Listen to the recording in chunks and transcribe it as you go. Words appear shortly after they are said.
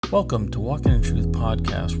Welcome to Walking in Truth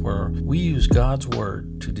podcast, where we use God's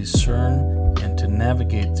Word to discern and to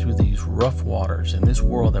navigate through these rough waters in this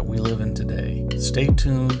world that we live in today. Stay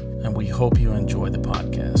tuned, and we hope you enjoy the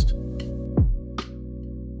podcast.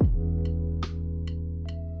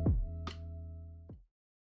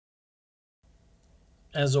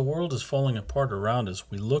 As the world is falling apart around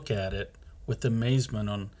us, we look at it with amazement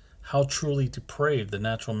on how truly depraved the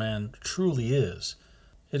natural man truly is.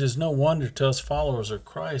 It is no wonder to us followers of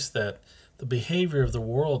Christ that the behavior of the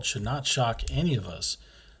world should not shock any of us.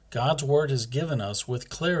 God's Word has given us with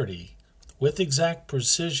clarity, with exact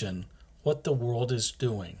precision, what the world is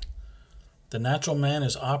doing. The natural man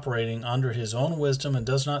is operating under his own wisdom and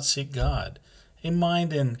does not seek God. A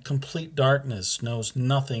mind in complete darkness knows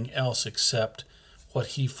nothing else except what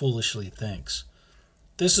he foolishly thinks.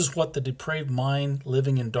 This is what the depraved mind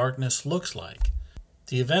living in darkness looks like.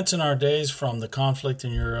 The events in our days, from the conflict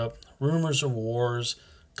in Europe, rumors of wars,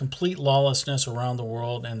 complete lawlessness around the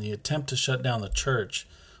world, and the attempt to shut down the church,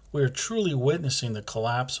 we are truly witnessing the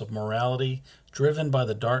collapse of morality driven by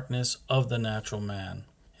the darkness of the natural man.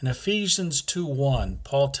 In Ephesians 2:1,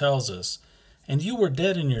 Paul tells us, "And you were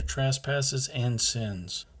dead in your trespasses and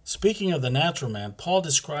sins." Speaking of the natural man, Paul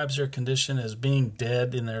describes their condition as being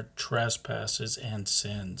dead in their trespasses and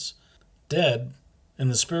sins. Dead, in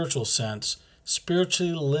the spiritual sense,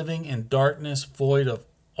 spiritually living in darkness, void of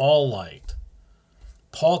all light.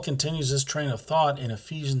 Paul continues this train of thought in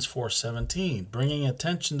Ephesians 4:17, bringing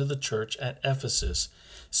attention to the church at Ephesus,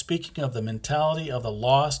 speaking of the mentality of the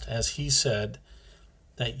lost, as he said,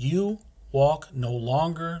 that you walk no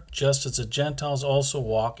longer just as the Gentiles also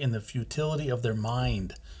walk in the futility of their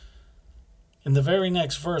mind. In the very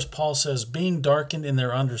next verse, Paul says, being darkened in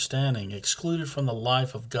their understanding, excluded from the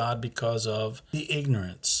life of God because of the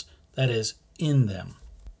ignorance that is in them.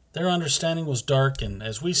 Their understanding was darkened.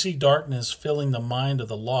 As we see darkness filling the mind of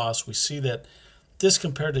the lost, we see that this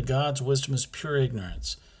compared to God's wisdom is pure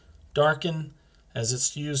ignorance. Darkened, as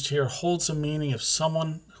it's used here, holds the meaning of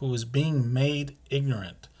someone who is being made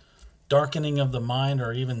ignorant, darkening of the mind,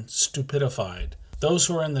 or even stupidified. Those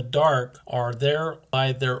who are in the dark are there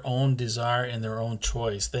by their own desire and their own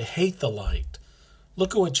choice. They hate the light.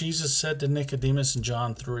 Look at what Jesus said to Nicodemus in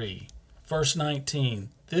John 3. Verse 19,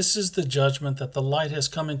 "This is the judgment, that the light has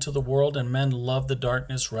come into the world, and men love the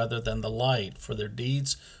darkness rather than the light, for their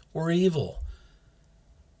deeds were evil.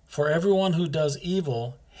 For everyone who does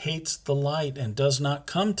evil hates the light and does not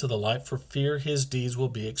come to the light for fear his deeds will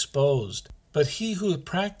be exposed. But he who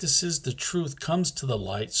practices the truth comes to the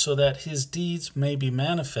light, so that his deeds may be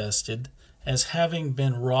manifested as having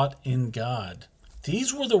been wrought in God."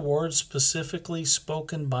 These were the words specifically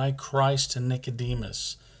spoken by Christ to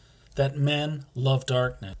Nicodemus, that men love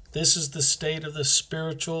darkness. This is the state of the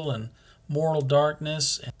spiritual and moral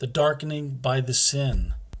darkness, and the darkening by the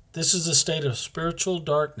sin. This is the state of spiritual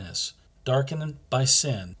darkness, darkened by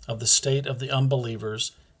sin, of the state of the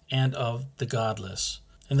unbelievers and of the godless.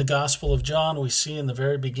 In the Gospel of John, we see in the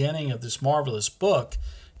very beginning of this marvelous book,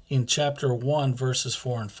 in chapter 1, verses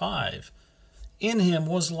 4 and 5, "In him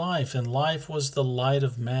was life, and life was the light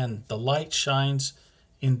of men. The light shines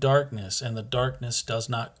in darkness, and the darkness does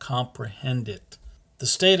not comprehend it." The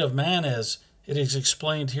state of man, as it is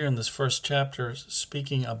explained here in this first chapter,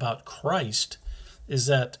 speaking about Christ, is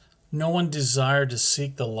that no one desired to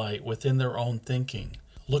seek the light within their own thinking.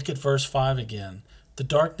 Look at verse 5 again. "The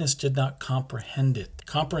darkness did not comprehend it."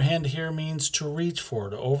 Comprehend here means to reach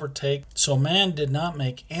for, to overtake. So man did not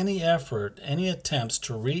make any effort, any attempts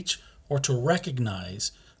to reach or to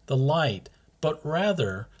recognize the light, but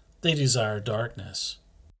rather they desired darkness.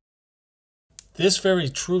 This very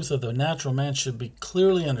truth of the natural man should be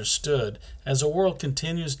clearly understood as the world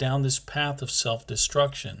continues down this path of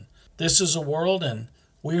self-destruction. This is a world, and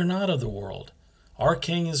we are not of the world. Our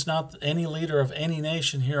king is not any leader of any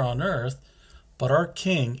nation here on earth, but our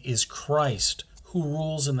king is Christ, who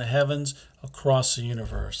rules in the heavens across the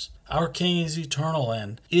universe. Our king is eternal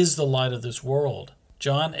and is the light of this world.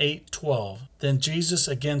 John 8:12. "Then Jesus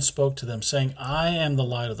again spoke to them, saying, I am the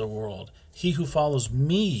light of the world. He who follows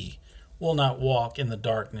me will not walk in the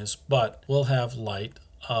darkness, but will have light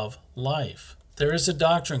of life." There is a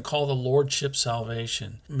doctrine called the Lordship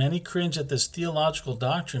salvation. Many cringe at this theological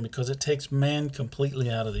doctrine because it takes man completely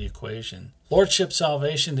out of the equation. Lordship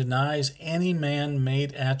salvation denies any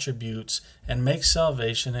man-made attributes and makes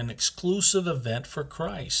salvation an exclusive event for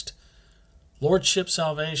Christ. Lordship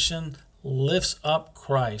salvation lifts up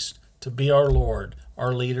Christ to be our Lord,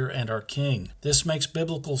 our leader, and our King. This makes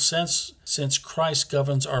biblical sense since Christ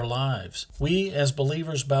governs our lives. We as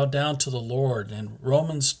believers bow down to the Lord, and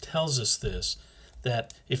Romans tells us this,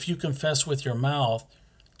 that if you confess with your mouth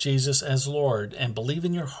Jesus as Lord and believe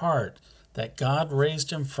in your heart that God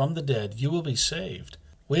raised him from the dead, you will be saved.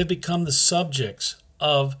 We have become the subjects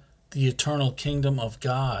of the eternal kingdom of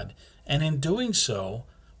God, and in doing so,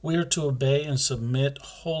 we are to obey and submit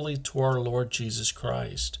wholly to our Lord Jesus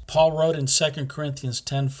Christ. Paul wrote in 2 Corinthians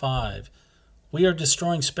 10:5, "We are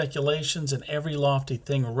destroying speculations and every lofty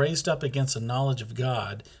thing raised up against the knowledge of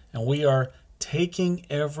God, and we are taking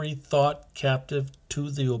every thought captive to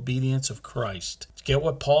the obedience of Christ." Get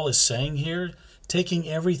what Paul is saying here? Taking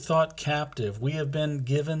every thought captive. We have been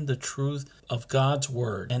given the truth of God's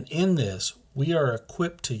word, and in this, we are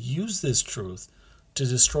equipped to use this truth to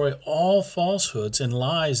destroy all falsehoods and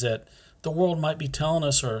lies that the world might be telling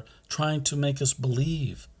us or trying to make us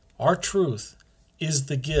believe. Our truth is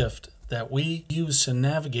the gift that we use to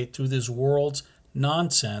navigate through this world's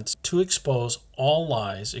nonsense to expose all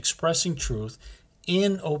lies, expressing truth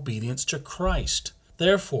in obedience to Christ.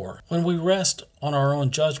 Therefore, when we rest on our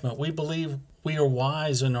own judgment, we believe we are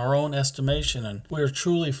wise in our own estimation, and we are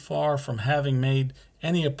truly far from having made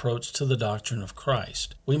any approach to the doctrine of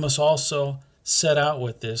Christ. We must also set out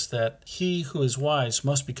with this, that he who is wise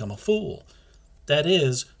must become a fool. That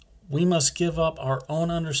is, we must give up our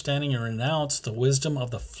own understanding and renounce the wisdom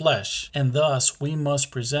of the flesh, and thus we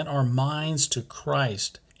must present our minds to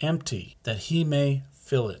Christ empty, that he may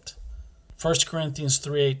fill it. 1 Corinthians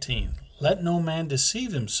 3:18, "Let no man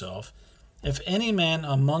deceive himself. If any man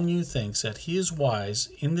among you thinks that he is wise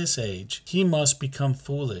in this age, he must become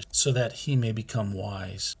foolish, so that he may become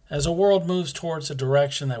wise." As a world moves towards a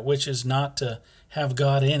direction that wishes not to have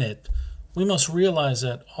God in it, we must realize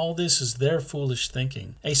that all this is their foolish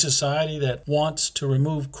thinking. A society that wants to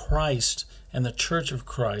remove Christ and the Church of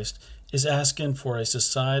Christ is asking for a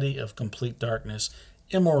society of complete darkness,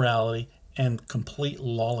 immorality, and complete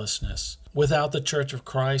lawlessness. Without the Church of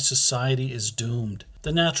Christ, society is doomed.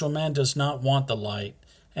 The natural man does not want the light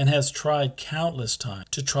and has tried countless times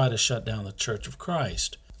to try to shut down the Church of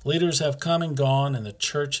Christ. Leaders have come and gone, and the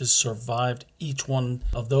church has survived each one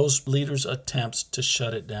of those leaders' attempts to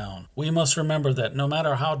shut it down. We must remember that no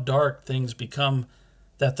matter how dark things become,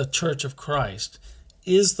 that the Church of Christ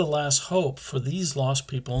is the last hope for these lost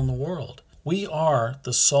people in the world. We are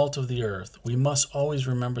the salt of the earth. We must always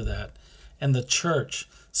remember that. And the church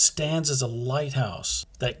stands as a lighthouse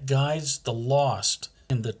that guides the lost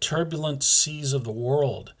in the turbulent seas of the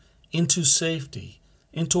world into safety,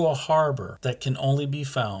 into a harbor that can only be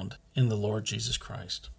found in the Lord Jesus Christ.